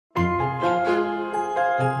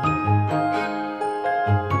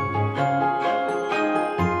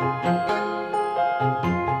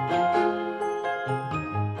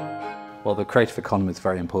the creative economy is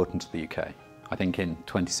very important to the UK. I think in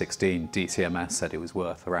 2016, DCMS said it was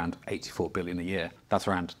worth around 84 billion a year. That's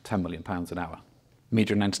around £10 million an hour.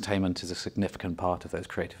 Media and entertainment is a significant part of those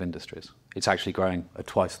creative industries. It's actually growing at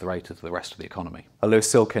twice the rate of the rest of the economy. At Lewis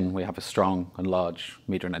Silkin, we have a strong and large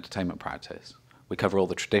media and entertainment practice. We cover all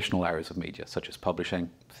the traditional areas of media, such as publishing,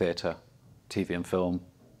 theatre, TV and film,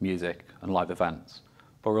 music, and live events.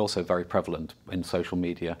 But we're also very prevalent in social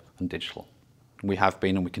media and digital. We have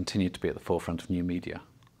been and we continue to be at the forefront of new media.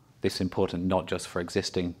 This is important not just for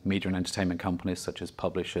existing media and entertainment companies such as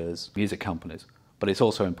publishers, music companies, but it's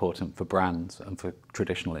also important for brands and for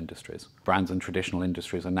traditional industries. Brands and traditional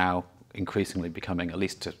industries are now increasingly becoming, at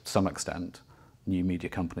least to some extent, new media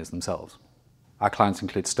companies themselves. Our clients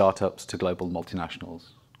include startups to global multinationals.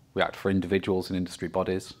 We act for individuals and industry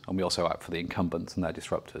bodies, and we also act for the incumbents and their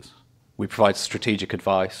disruptors. We provide strategic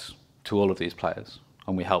advice to all of these players,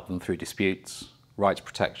 and we help them through disputes, rights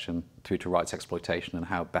protection, through to rights exploitation and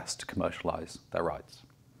how best to commercialise their rights.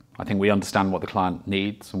 I think we understand what the client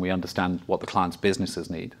needs and we understand what the client's businesses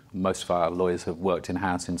need. Most of our lawyers have worked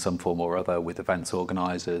in-house in some form or other with events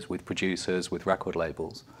organisers, with producers, with record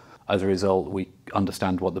labels. As a result, we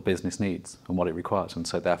understand what the business needs and what it requires, and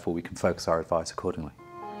so therefore we can focus our advice accordingly.